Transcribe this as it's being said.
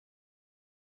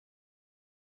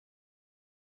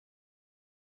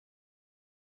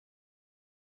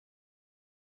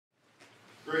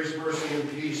Grace, mercy,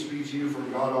 and peace be to you from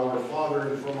God our Father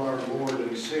and from our Lord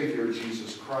and Savior,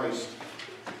 Jesus Christ.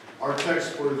 Our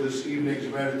text for this evening's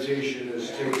meditation is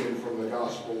taken from the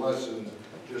gospel lesson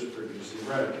just previously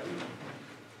read.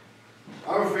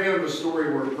 I'm a fan of a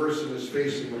story where a person is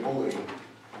facing a bully,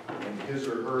 and his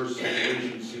or her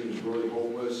situation seems really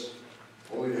hopeless,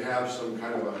 only to have some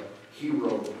kind of a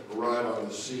hero arrive on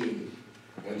the scene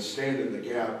and stand in the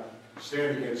gap,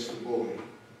 stand against the bully,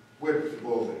 whip the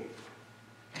bully,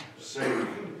 save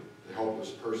the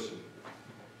helpless person.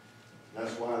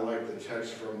 That's why I like the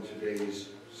text from today's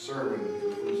sermon,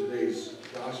 from today's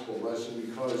gospel lesson,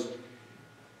 because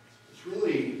it's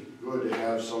really good to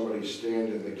have somebody stand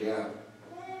in the gap.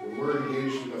 When we're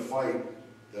engaged in a fight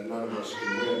that none of us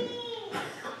can win.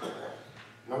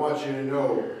 And I want you to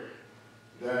know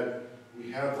that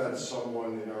we have that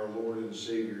someone in our Lord and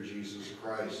Savior, Jesus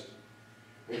Christ.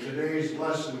 In today's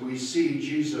lesson, we see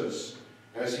Jesus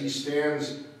as he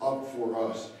stands up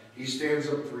for us. He stands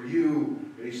up for you,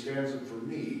 and he stands up for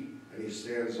me, and he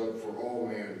stands up for all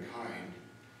mankind.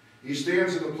 He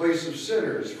stands in the place of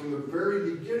sinners from the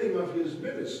very beginning of his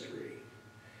ministry.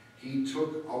 He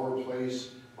took our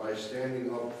place by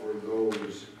standing up for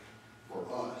those, for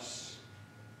us,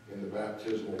 in the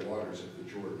baptismal waters of the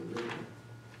Jordan River.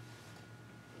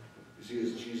 You see,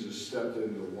 as Jesus stepped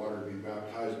into the water to be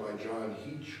baptized by John,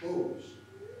 he chose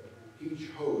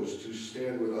to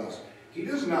stand with us. He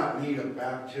does not need a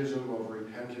baptism of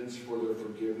repentance for the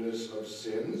forgiveness of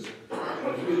sins,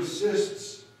 but he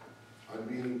insists on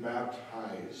being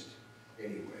baptized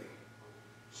anyway,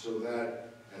 so that,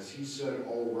 as he said,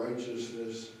 all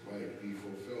righteousness might be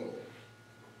fulfilled.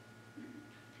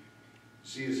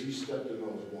 See, as he stepped in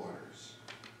those waters,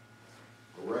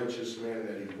 the righteous man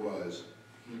that he was,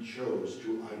 he chose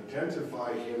to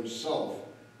identify himself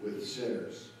with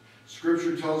sinners.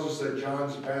 Scripture tells us that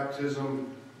John's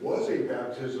baptism was a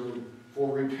baptism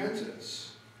for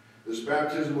repentance. This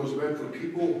baptism was meant for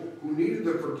people who needed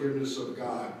the forgiveness of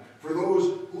God, for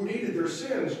those who needed their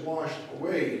sins washed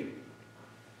away.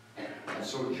 And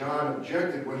so John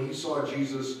objected when he saw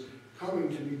Jesus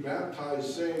coming to be baptized,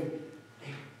 saying,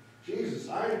 "Hey, Jesus,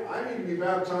 I need to be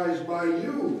baptized by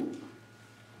you,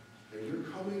 and you're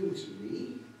coming to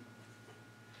me?"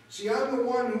 See, I'm the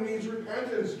one who needs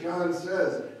repentance, John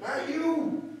says, not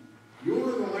you.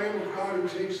 You're the Lamb of God who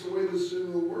takes away the sin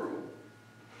of the world.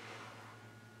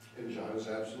 And John is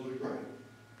absolutely right.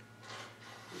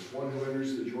 This one who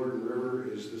enters the Jordan River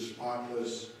is the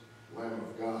spotless Lamb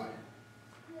of God.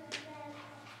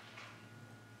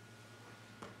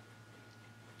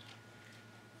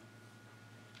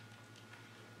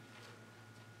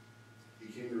 He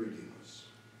came to redeem us.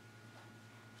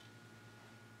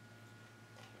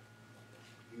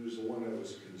 He was the one that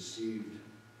was conceived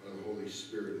by the Holy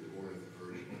Spirit and born of the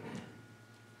Virgin.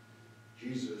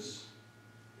 Jesus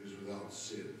is without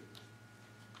sin.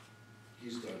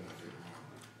 He's done nothing wrong.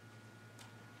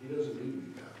 He doesn't need to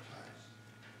be baptized.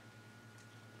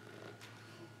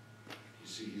 You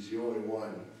see, he's the only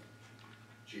one.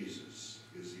 Jesus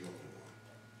is the only one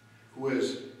who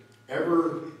has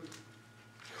ever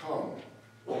come,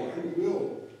 or who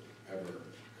will ever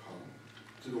come,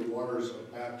 to the waters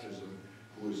of baptism,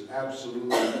 who is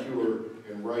absolutely pure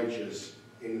and righteous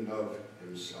in and of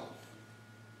himself.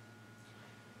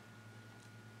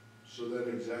 So then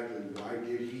exactly why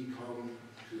did he come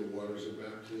to the waters of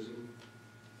baptism?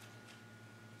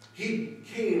 He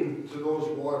came to those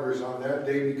waters on that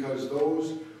day because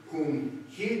those whom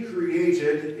he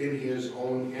created in his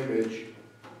own image,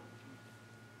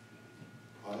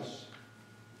 us,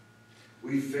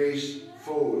 we face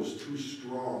foes too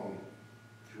strong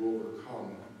to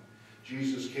overcome.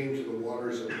 Jesus came to the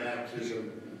waters of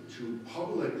baptism to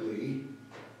publicly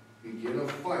begin a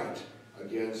fight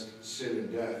against sin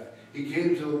and death. He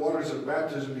came to the waters of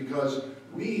baptism because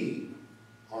we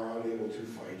are unable to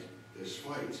fight this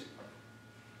fight.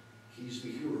 He's the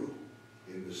hero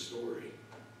in the story.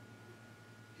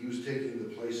 He was taking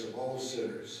the place of all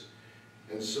sinners.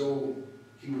 And so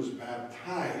he was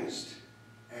baptized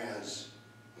as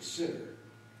a sinner.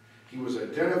 He was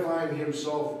identifying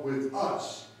himself with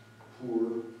us,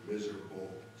 poor,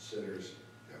 miserable sinners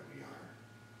that we are.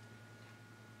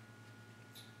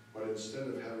 But instead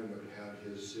of having to have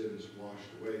his sins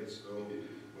washed away, it's though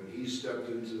when he stepped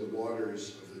into the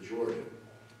waters of the Jordan,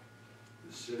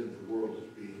 the sin of the world is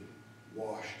being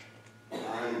washed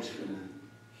onto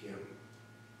him,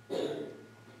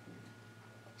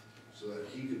 so that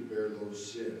he could bear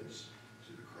those sins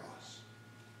to the cross.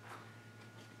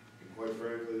 And quite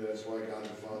frankly, that's why God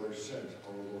the Father sent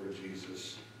our Lord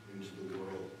Jesus into the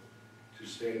world to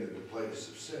stand in the place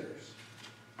of sinners.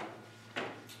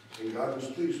 And God was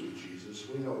pleased with Jesus.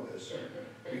 We know this.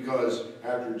 Because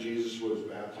after Jesus was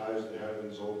baptized, the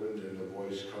heavens opened and a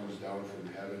voice comes down from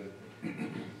heaven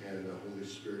and the Holy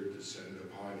Spirit descended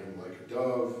upon him like a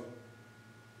dove.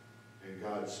 And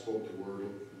God spoke the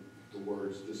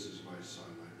words, "This is my Son,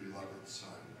 my beloved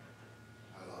Son.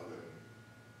 I love him.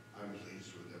 I'm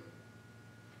pleased with him."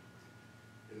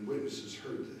 And witnesses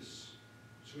heard this.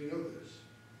 So we know this.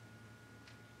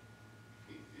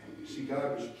 See,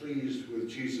 God was pleased with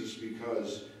Jesus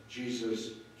because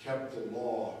Jesus kept the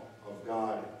law of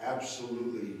God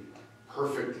absolutely,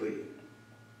 perfectly.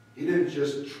 He didn't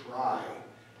just try.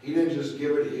 He didn't just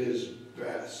give it his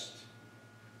best.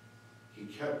 He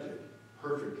kept it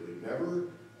perfectly, never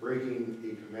breaking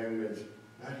a commandment,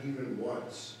 not even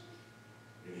once,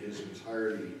 in his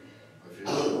entirety of his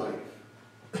life.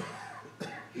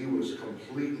 He was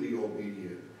completely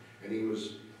obedient, and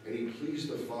he pleased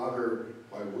the Father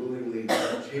by willingly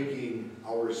taking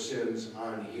our sins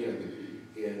on him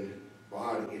in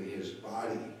his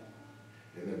body,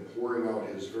 and then pouring out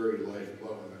his very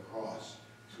lifeblood on the cross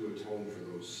to atone for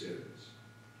those sins.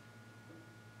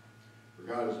 For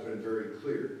God has been very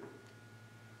clear,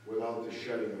 without the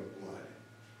shedding of blood,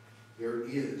 there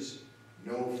is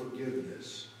no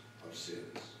forgiveness of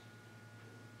sins.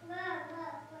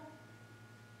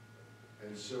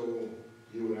 And so,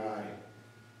 you and I,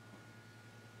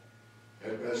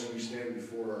 at best we stand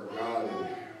before our God and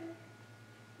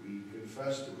we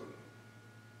confess to him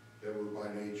that we're by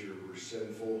nature, we're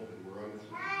sinful and we're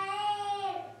unclean.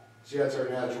 See, that's our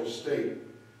natural state.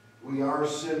 We are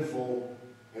sinful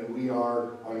and we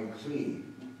are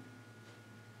unclean.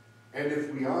 And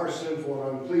if we are sinful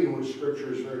and unclean, which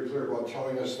Scripture is very clear about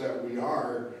telling us that we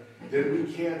are, then we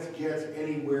can't get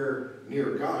anywhere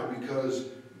near God because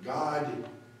God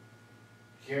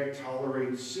can't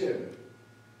tolerate sin.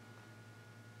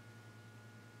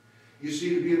 You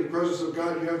see, to be in the presence of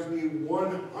God, you have to be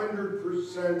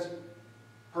 100%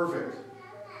 perfect.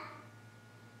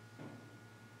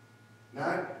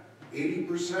 Not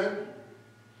 80%,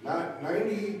 not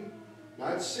 90%,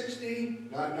 not 60,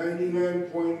 not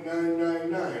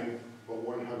 99.999, but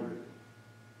 100.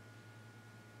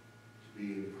 To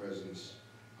be in the presence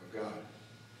of God.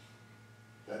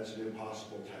 That's an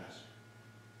impossible task.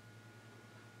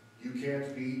 You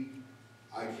can't be,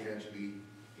 I can't be,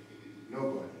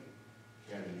 nobody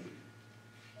can be.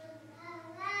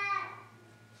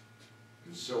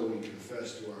 And so we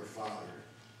confess to our Father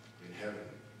in heaven,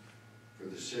 for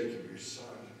the sake of your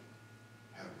Son,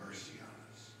 have mercy on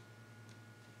us.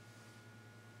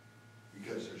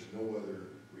 Because there's no other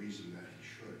reason that he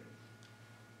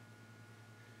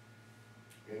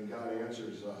should. And God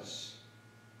answers us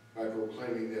by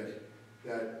proclaiming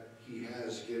that he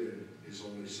has given his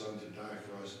only Son to die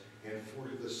for us, and for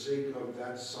the sake of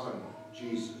that Son,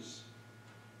 Jesus,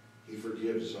 he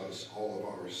forgives us all of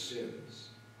our sins.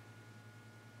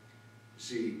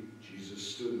 See,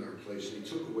 Jesus stood in our place and he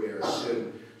took away our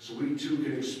sin so we too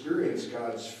can experience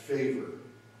God's favor.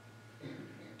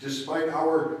 Despite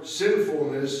our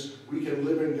sinfulness, we can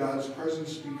live in God's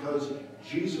presence because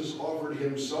Jesus offered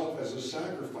himself as a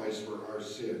sacrifice for our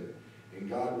sin, and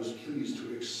God was pleased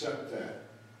to accept that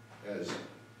as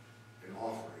an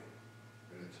offering,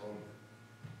 an atonement.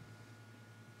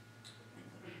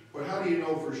 But how do you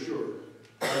know for sure?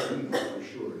 How do we know for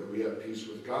sure that we have peace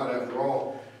with God? After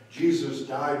all, Jesus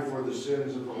died for the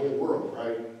sins of the whole world,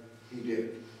 right? He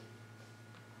did.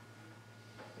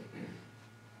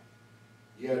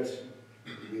 Yet,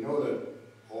 we know that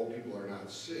all people are not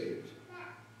saved.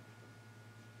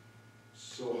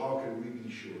 So how can we be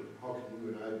sure? How can you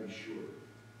and I be sure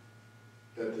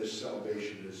that this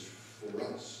salvation is for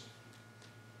us?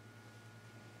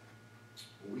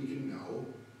 Well, we can know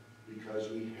because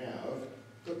we have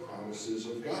the promises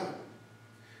of God.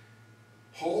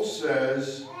 Paul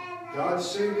says, God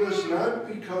saved us not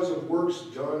because of works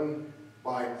done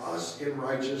by us in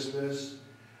righteousness,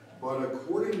 but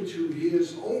according to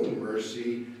his own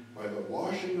mercy, by the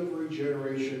washing of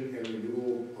regeneration and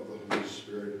renewal of the Holy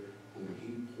Spirit, whom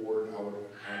he poured out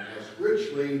on us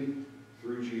richly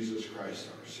through Jesus Christ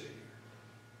our Savior.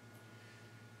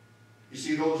 You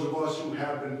see, those of us who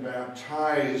have been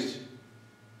baptized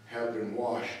have been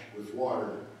washed with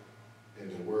water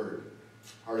and the Word.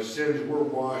 Our sins were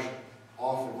washed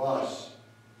off of us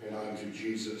and onto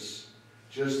Jesus,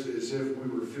 just as if we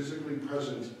were physically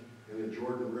present in the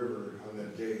Jordan River on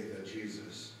that day that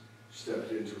Jesus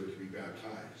stepped into it to be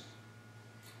baptized.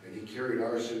 And he carried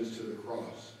our sins to the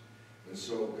cross. And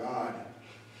so God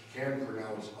can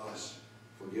pronounce us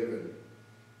forgiven.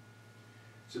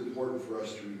 It's important for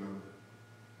us to remember.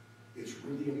 It's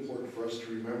really important for us to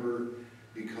remember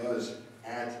because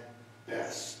at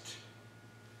best,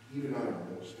 even on our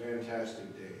most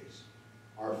fantastic days,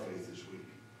 our faith is weak.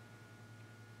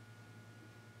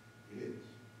 It is.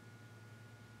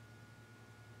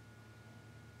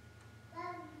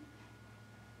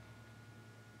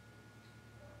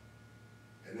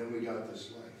 And then we got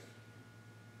this life.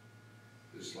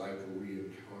 This life where we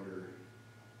encounter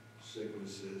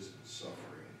sicknesses and suffering.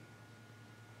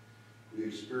 We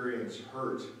experience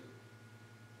hurt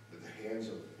at the hands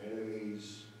of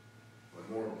enemies, but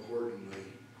more importantly,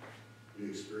 we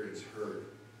experience hurt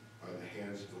by the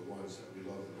hands of the ones that we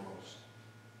love the most.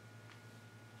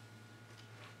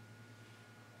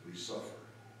 We suffer.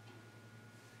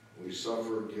 We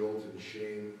suffer guilt and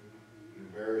shame,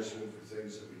 embarrassment for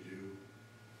things that we do.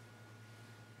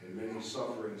 And many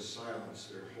suffer in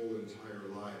silence their whole entire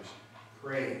lives,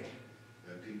 praying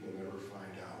that people never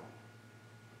find out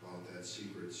about that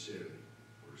secret sin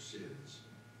or sins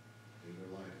in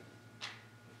their life.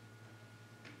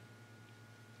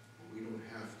 But we don't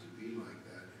have to be like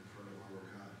that in front of our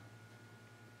God,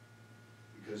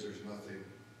 because there's nothing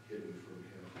hidden from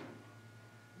Him.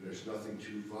 And there's nothing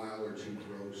too vile or too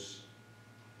gross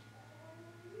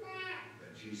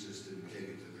that Jesus didn't take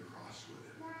it to the cross with Him.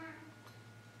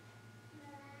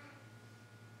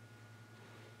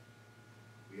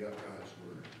 We have God's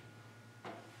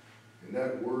Word. And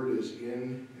that Word is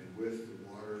in and with the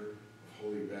water of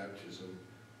holy baptism,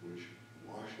 which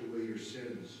washed away your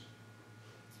sins,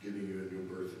 giving you a new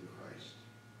birth in Christ.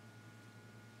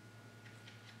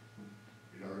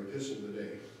 In our epistle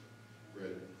today,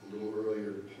 read a little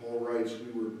earlier, Paul writes,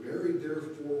 "We were buried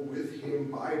therefore with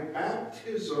Him by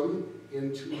baptism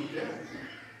into death,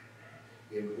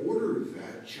 in order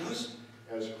that just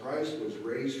as Christ was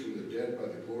raised from the dead by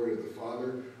the glory of the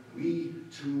Father, we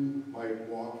too might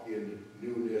walk in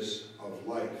newness of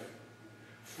life.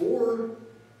 For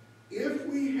if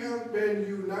we have been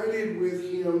united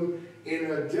with Him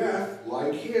in a death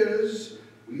like His,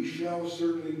 we shall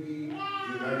certainly be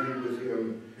united with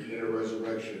Him in a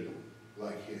resurrection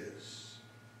like His."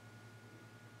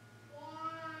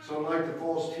 So unlike the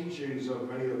false teachings of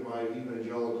many of my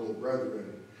evangelical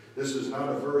brethren, this is not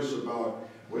a verse about,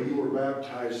 well, you were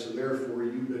baptized, so therefore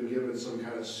you've been given some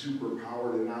kind of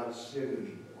superpower to not sin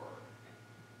anymore.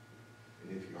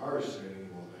 And if you are sinning,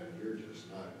 well, then you're just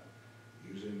not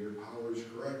using your powers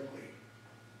correctly.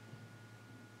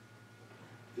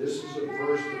 This is a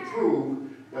verse to prove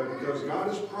that because God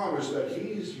has promised that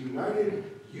He's united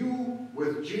you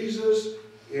with Jesus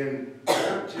in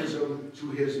baptism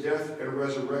to His death and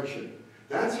resurrection.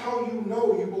 That's how you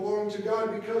know you belong to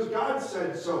God, because God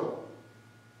said so.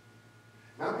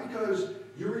 Not because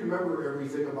you remember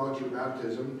everything about your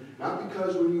baptism, not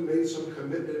because when you made some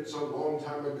commitments a long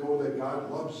time ago that God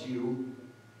loves you.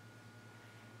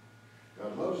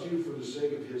 God loves you for the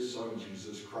sake of His Son,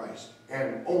 Jesus Christ,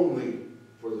 and only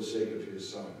for the sake of His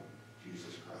Son,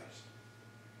 Jesus Christ.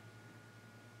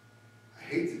 I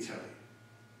hate to tell you,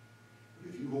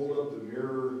 but if you hold up the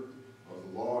mirror of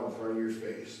the law in front of your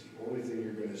face, the only thing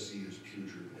you're going to see is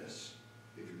putridness,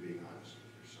 if you're being honest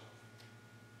with yourself.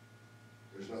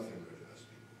 There's nothing good in us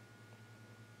people.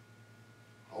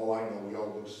 Oh, I know we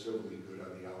all look civilly good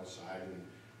on the outside, and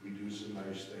we do some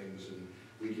nice things, and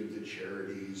we give to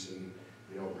charities, and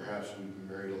perhaps we've been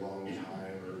married a long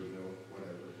time, or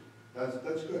whatever.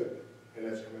 That's good, and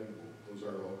that's commendable. Those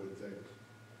are all good things.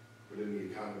 But in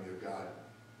the economy of God,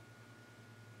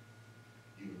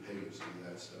 even pagans do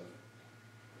that stuff.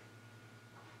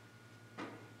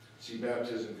 See,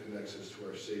 baptism connects us to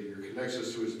our Savior, connects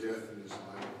us to His death and His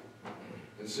life.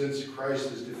 And since Christ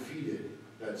has defeated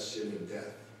that sin and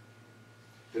death,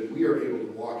 that we are able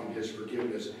to walk in His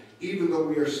forgiveness, even though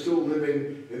we are still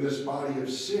living in this body of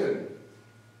sin.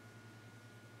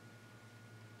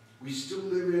 We still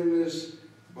live in this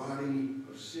body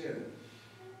of sin.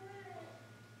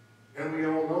 And we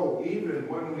all know, even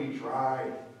when we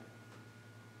try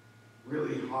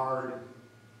really hard,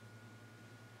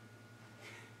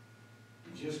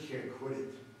 you just can't quit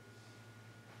it.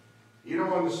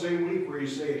 On the same week where you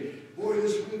say, boy,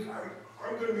 this week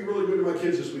I'm going to be really good to my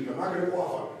kids this week. I'm not going to go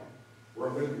off on them. Or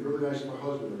I'm going to be really nice to my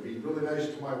husband, or be really nice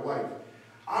to my wife.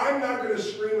 I'm not going to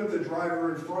scream at the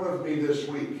driver in front of me this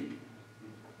week.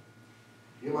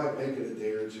 You might make it a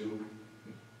day or two.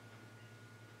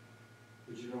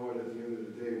 But you know what? At the end of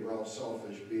the day, we're all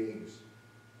selfish beings.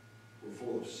 We're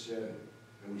full of sin.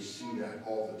 And we see that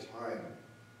all the time.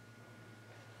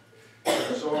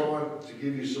 So I want to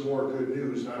give you some more good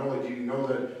news. Not only do you know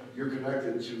that you're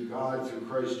connected to God through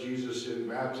Christ Jesus in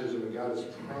baptism, and God has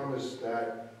promised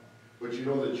that, but you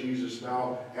know that Jesus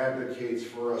now advocates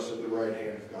for us at the right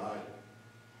hand of God.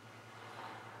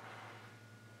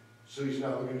 So he's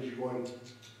not looking at you going,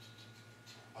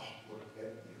 oh, look at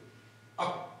you.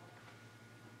 Oh,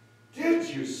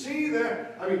 did you see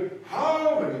that? I mean,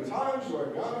 how many times do I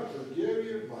gotta forgive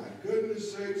you? My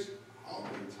goodness sakes, how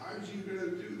many times are you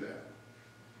gonna do that?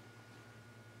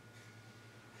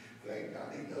 Thank God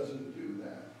he doesn't do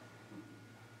that.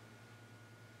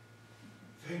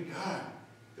 Thank God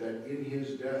that in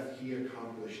his death he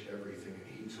accomplished everything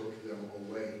and he took them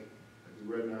away. Like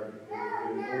we read in our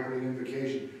opening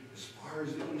invocation, as far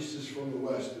as the east is from the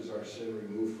west is our sin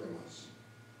removed from us.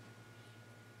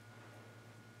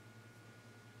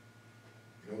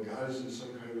 You know, God isn't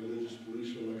some kind of religious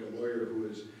policeman like a lawyer who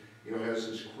is, you know, has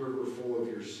this quiver full of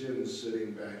your sins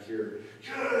sitting back here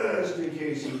just in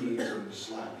case he needs him to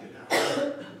slap you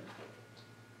down.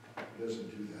 He doesn't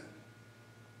do that.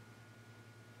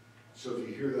 So if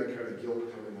you hear that kind of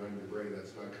guilt coming on your brain,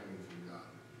 that's not coming from God.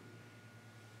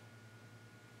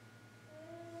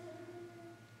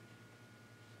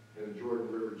 And in Jordan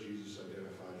River, Jesus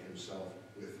identified himself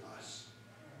with us.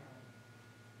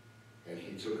 And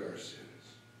he took our sins.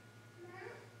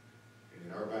 And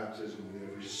in our baptism, we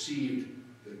have received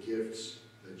the gifts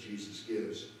that Jesus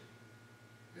gives.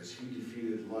 As he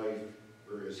defeated life,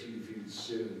 or as he defeated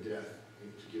sin and death,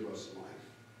 to give us life.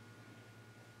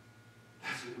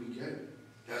 That's what we get.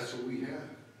 That's what we have.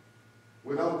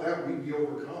 Without that, we'd be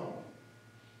overcome.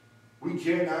 We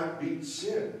cannot beat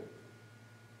sin.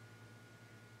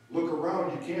 Look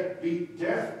around, you can't beat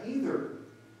death either.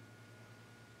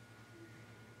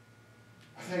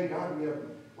 I thank God we have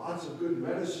lots of good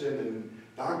medicine and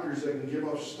doctors that can give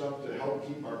us stuff to help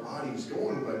keep our bodies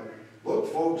going, but look,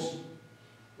 folks,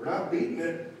 we're not beating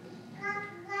it.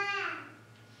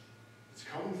 It's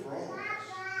coming for all of us.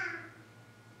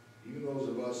 Even those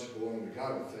of us who belong to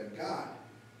God, we thank God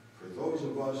for those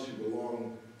of us who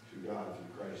belong to God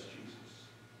through Christ Jesus.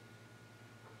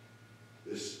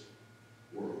 This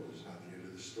world is not the end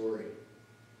of the story,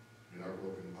 and our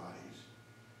broken bodies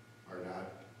are not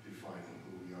defining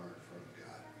who we are in front of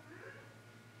God.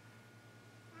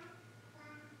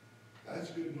 That's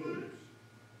good news.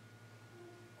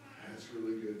 That's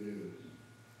really good news.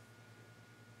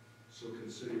 So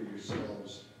consider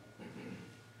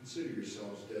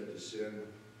yourselves dead to sin,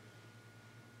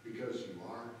 because you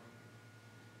are,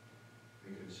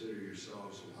 and consider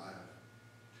yourselves alive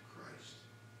to Christ,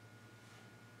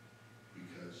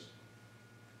 because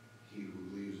he who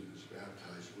believes and is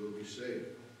baptized will be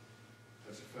saved.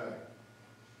 That's a fact.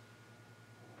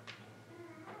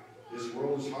 This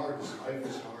world is hard. This life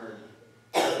is hard.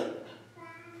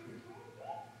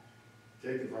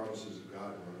 Take the promises of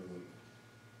God and run with them.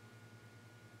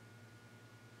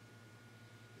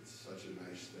 It's such a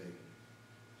nice thing.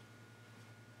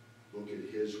 Look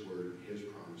at his word, his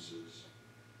promises.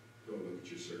 Don't look at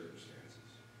your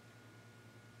circumstances.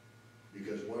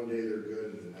 Because one day they're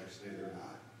good and the next day they're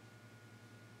not.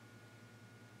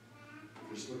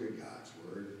 Just look at God's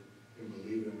word and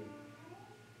believe it.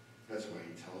 That's why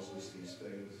he tells us these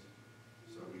things,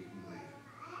 so we can believe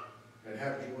it. And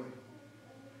have joy.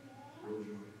 Real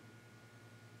joy.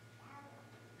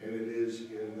 And it is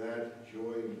in that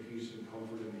joy and peace and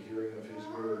comfort in the hearing of his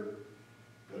word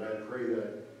that I pray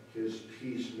that his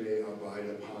peace may abide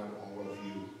upon all of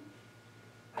you.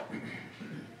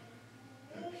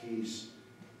 That peace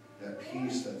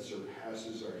that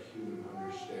surpasses our human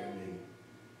understanding.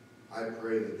 I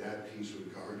pray that that peace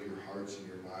would guard your hearts and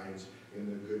your minds in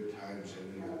the good times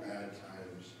and in the bad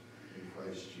times in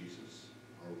Christ Jesus,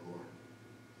 our Lord.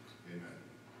 Amen.